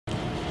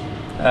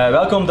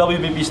Welcome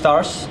WBB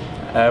Stars.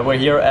 We're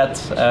here at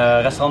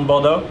restaurant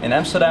Bord'eau in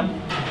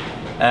Amsterdam,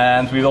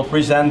 and we will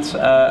present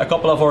a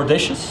couple of our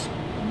dishes.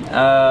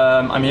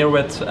 I'm here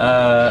with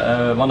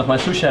one of my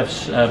sous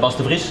chefs, Bas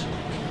de Vries.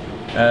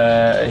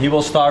 He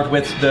will start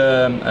with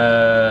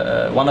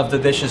one of the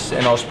dishes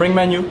in our spring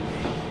menu,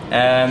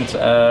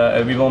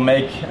 and we will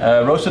make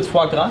roasted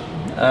foie gras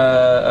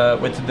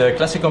with the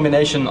classic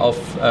combination of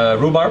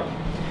rhubarb,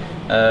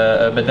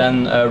 but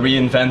then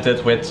reinvent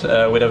it with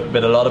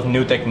a lot of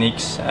new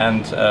techniques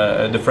and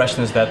the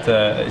freshness that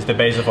is the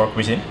base of our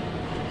cuisine.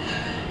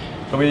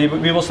 So we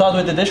will start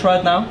with the dish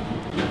right now.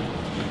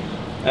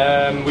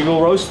 We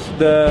will roast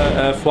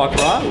the foie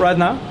gras right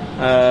now.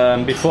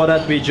 Before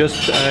that, we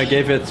just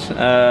gave it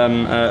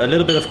a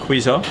little bit of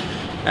cuisson,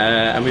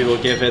 and we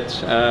will give it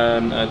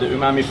the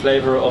umami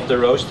flavor of the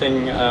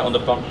roasting on the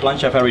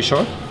plancha very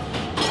short.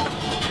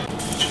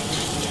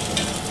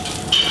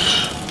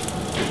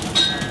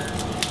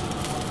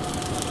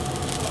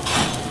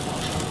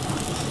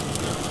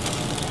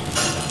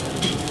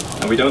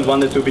 And we don't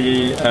want it to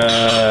be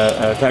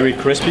very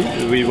crispy.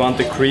 We want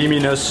the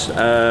creaminess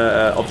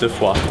of the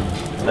foie.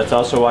 That's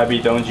also why we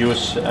don't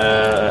use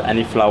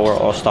any flour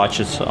or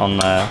starches on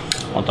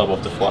top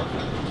of the foie.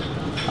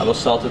 I will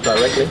salt it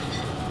directly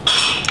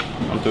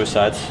on two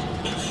sides.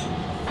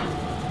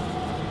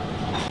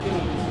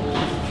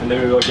 And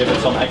then we will give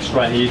it some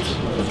extra heat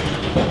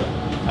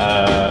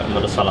under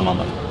the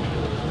salamander.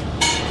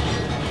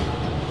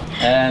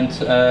 And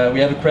we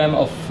have a crème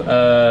of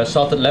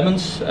salted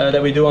lemons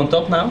that we do on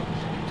top now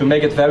to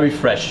make it very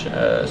fresh.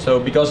 So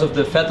because of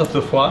the fat of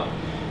the foie,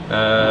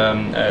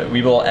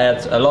 we will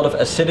add a lot of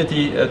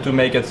acidity to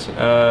make it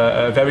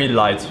very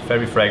light,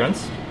 very fragrant.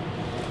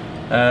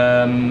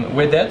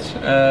 With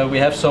that, we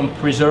have some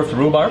preserved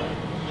rhubarb.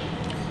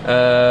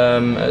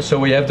 So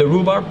we have the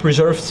rhubarb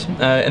preserved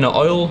in an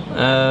oil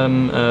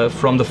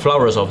from the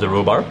flowers of the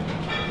rhubarb.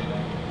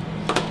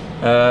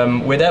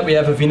 With that, we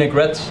have a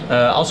vinaigrette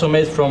also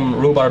made from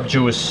rhubarb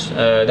juice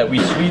that we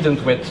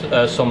sweetened with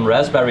some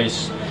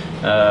raspberries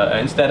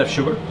instead of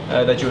sugar,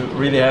 that you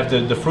really have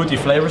the fruity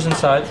flavors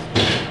inside.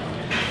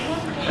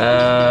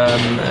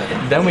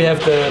 Then we have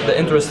the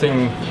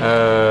interesting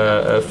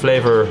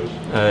flavor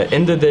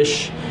in the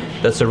dish.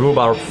 That's a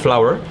rhubarb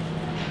flower.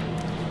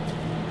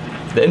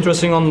 The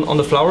interesting on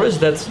the flower is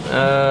that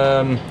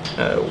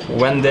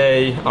when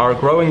they are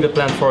growing the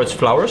plant for its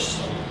flowers,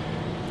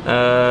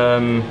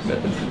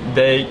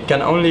 they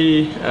can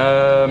only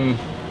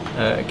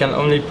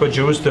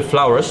produce the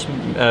flowers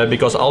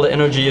because all the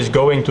energy is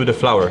going to the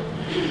flower.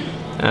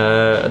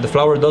 The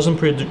flower doesn't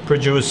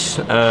produce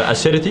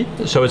acidity,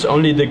 so it's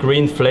only the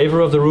green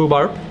flavor of the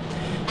rhubarb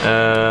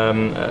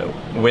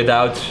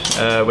without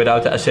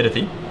the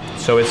acidity.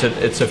 So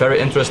it's a very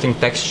interesting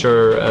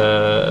texture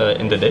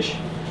in the dish.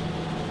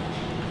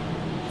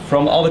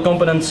 From all the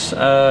components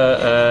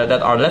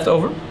that are left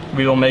over,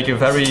 we will make a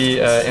very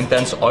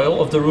intense oil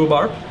of the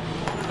rhubarb,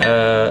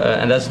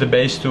 and that's the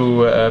base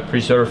to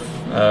preserve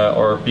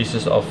our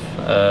pieces of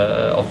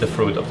the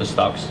fruit, of the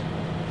stalks.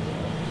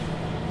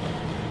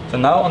 So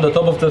now on the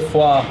top of the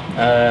foie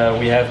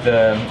we have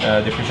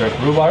the preserved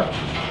rhubarb.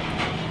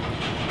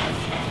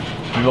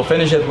 We will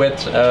finish it with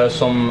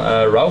some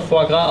raw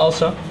foie gras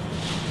also,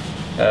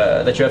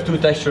 that you have two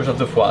textures of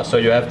the foie. So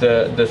you have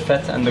the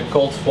fat and the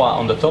cold foie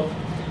on the top,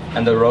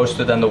 and the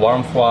roasted and the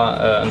warm foie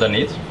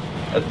underneath.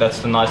 That's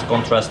the nice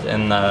contrast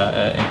in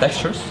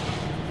textures.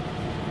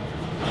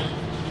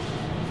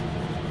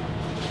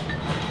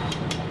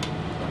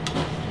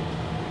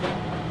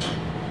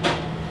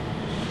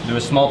 Do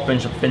a small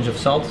pinch of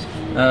salt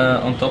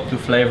on top to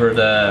flavor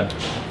the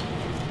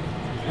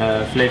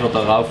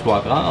raw foie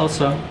gras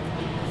also.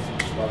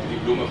 Die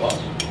bloemen was?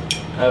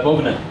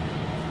 Bovenin.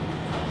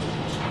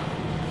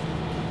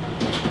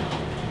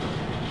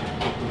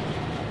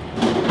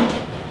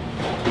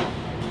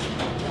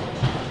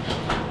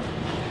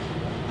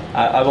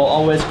 I will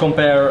always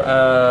compare,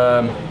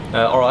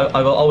 or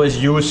I will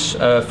always use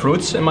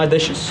fruits in my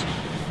dishes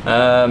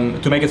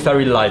to make it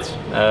very light,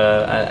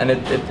 and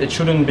it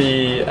shouldn't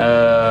be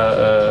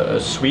a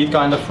sweet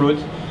kind of fruit,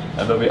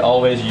 but we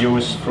always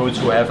use fruits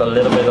who have a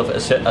little bit of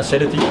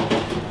acidity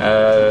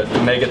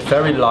to make it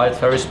very light,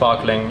 very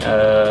sparkling,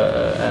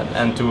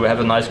 and to have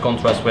a nice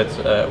contrast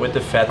with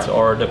the fat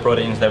or the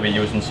proteins that we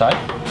use inside.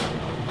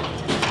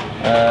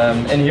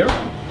 In here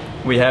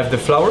we have the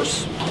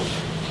flowers.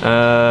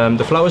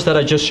 The flowers that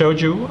I just showed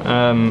you,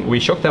 we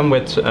shock them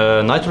with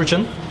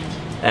nitrogen,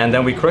 and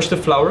then we crush the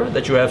flour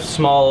that you have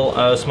small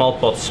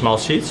pods, small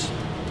seeds,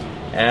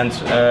 and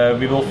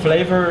we will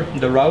flavor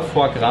the raw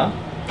foie gras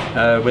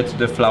with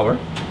the flour.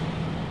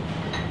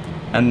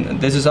 And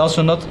this is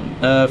also not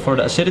for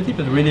the acidity,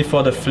 but really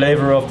for the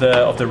flavor of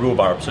the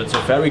rhubarb. So it's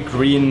a very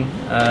green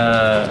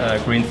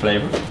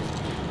flavor.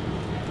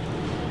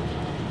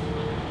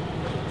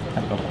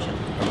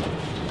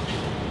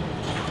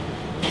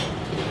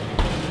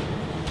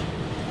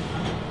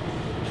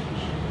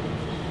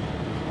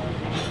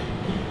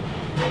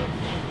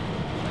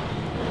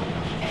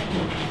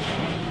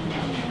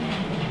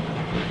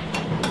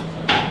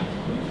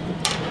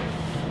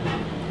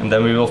 And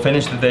then we will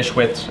finish the dish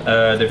with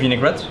the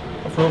vinaigrette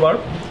of rhubarb.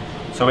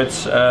 So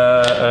it's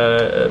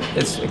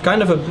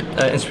kind of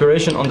an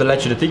inspiration on the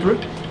leche de tigre.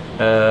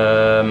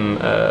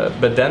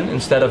 But then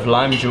instead of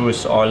lime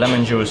juice or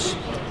lemon juice,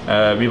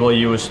 we will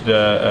use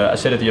the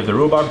acidity of the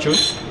rhubarb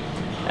juice.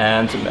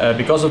 And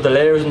because of the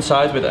layers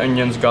inside with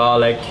onions,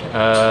 garlic,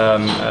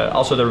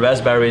 also the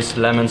raspberries,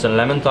 lemons and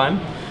lemon thyme,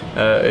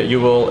 you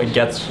will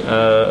get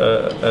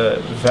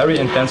very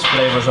intense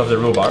flavors of the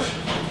rhubarb.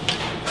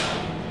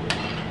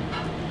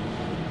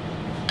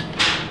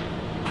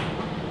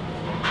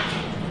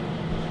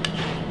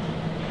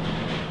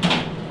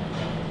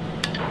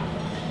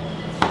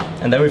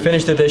 And then we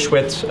finish the dish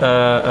with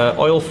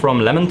oil from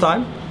lemon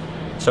thyme.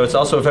 So it's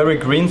also a very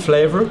green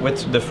flavor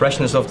with the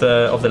freshness of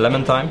the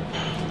lemon thyme.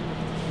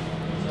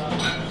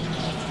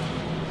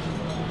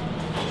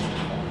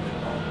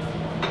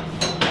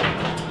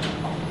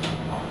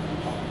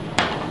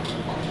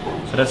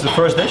 So that's the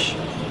first dish.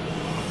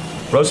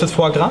 Roasted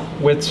foie gras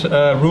with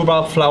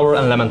rhubarb, flour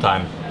and lemon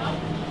thyme.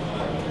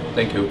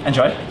 Thank you.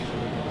 Enjoy.